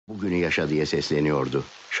bugünü yaşa diye sesleniyordu.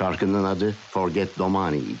 Şarkının adı Forget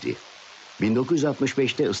Domani idi.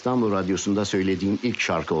 1965'te İstanbul Radyosu'nda söylediğim ilk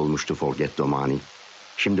şarkı olmuştu Forget Domani.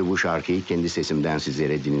 Şimdi bu şarkıyı kendi sesimden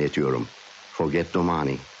sizlere dinletiyorum. Forget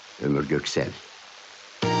Domani, Ömür Göksel.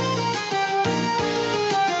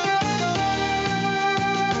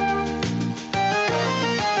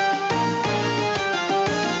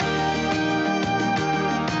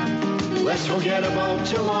 Let's forget about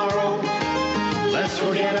tomorrow. Let's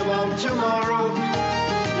forget about tomorrow.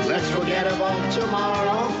 Let's forget about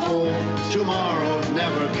tomorrow, for tomorrow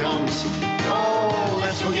never comes. Oh,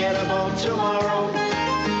 let's forget about tomorrow.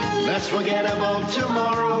 Let's forget about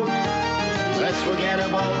tomorrow. Let's forget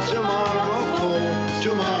about tomorrow, for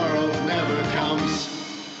tomorrow never comes.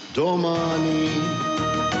 Domani,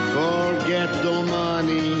 forget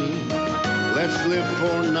Domani. Let's live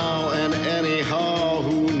for now and anyhow,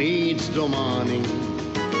 who needs Domani?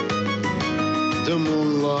 The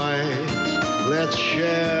moonlight, let's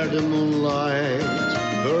share the moonlight.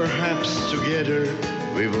 Perhaps together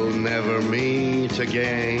we will never meet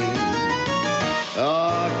again.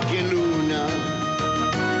 Ah, che luna,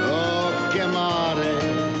 oh, che mare.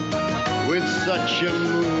 With such a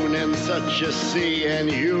moon and such a sea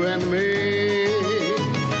and you and me.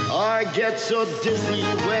 I get so dizzy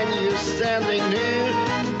when you're standing near.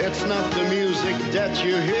 It's not the music that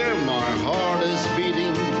you hear. My heart is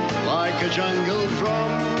beating like a jungle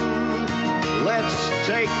drum. Let's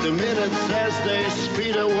take the minutes as they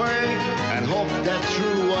speed away and hope that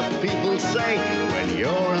through what people say, when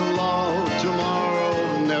you're in love, tomorrow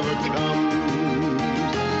never comes.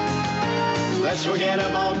 Let's forget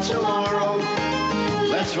about tomorrow.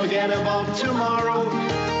 Let's forget about tomorrow.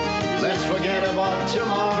 Let's forget about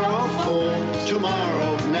tomorrow, for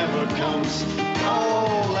tomorrow never comes.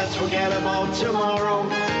 Oh, let's forget about tomorrow.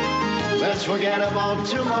 Let's forget about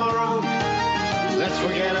tomorrow. Let's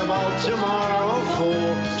forget about tomorrow,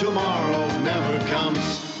 for tomorrow never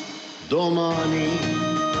comes. Domani,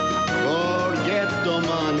 forget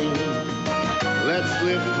Domani. Let's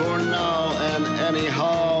live for now and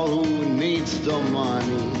anyhow, who needs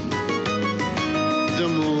Domani? The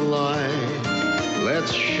moonlight,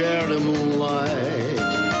 let's share the moonlight.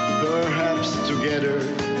 Perhaps together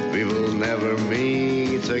we will never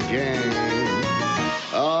meet again.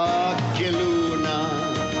 Ah, che luna,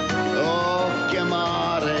 oh, che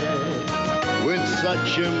mare. With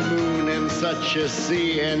such a moon and such a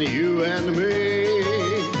sea and you and me.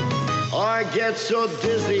 I get so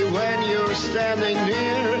dizzy when you're standing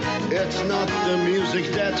near. It's not the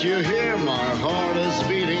music that you hear. My heart is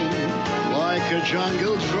beating like a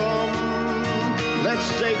jungle drum. Let's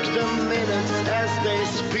take the minutes as they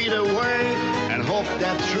speed away and hope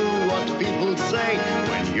that through what people say,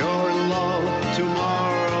 when you're in love,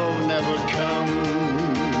 tomorrow never comes.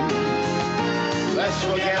 Let's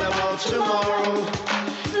forget about tomorrow.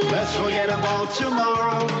 Let's forget about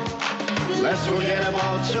tomorrow. Let's forget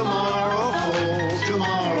about tomorrow, for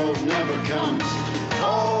tomorrow never comes.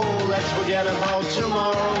 Oh, let's forget about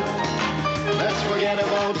tomorrow. Let's forget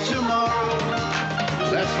about tomorrow.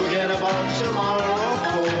 Let's forget about tomorrow,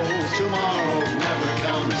 for tomorrow never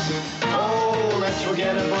comes. Oh, let's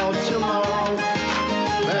forget about tomorrow.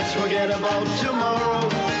 Let's forget about tomorrow.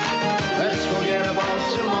 Let's forget about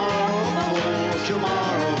tomorrow, for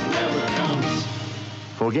tomorrow never comes.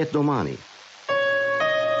 Forget Domani.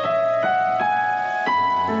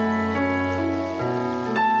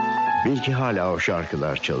 Belki hala o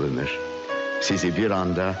şarkılar çalınır. Sizi bir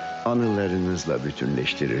anda anılarınızla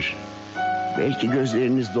bütünleştirir. Belki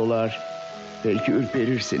gözleriniz dolar, belki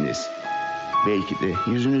ürperirsiniz. Belki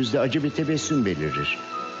de yüzünüzde acı bir tebessüm belirir.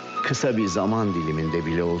 Kısa bir zaman diliminde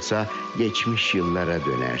bile olsa geçmiş yıllara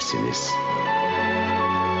dönersiniz.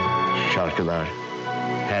 Şarkılar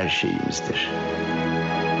her şeyimizdir.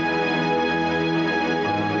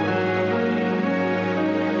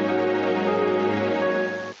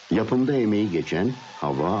 Yapımda emeği geçen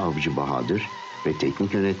Havva Avcı Bahadır ve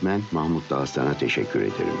teknik yönetmen Mahmut Dağıstan'a teşekkür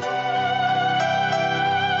ederim.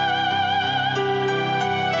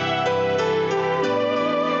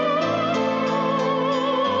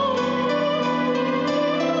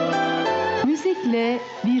 Müzikle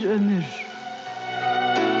bir ömür.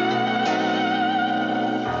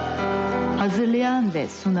 Hazırlayan ve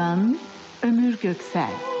sunan Ömür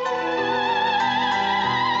Göksel.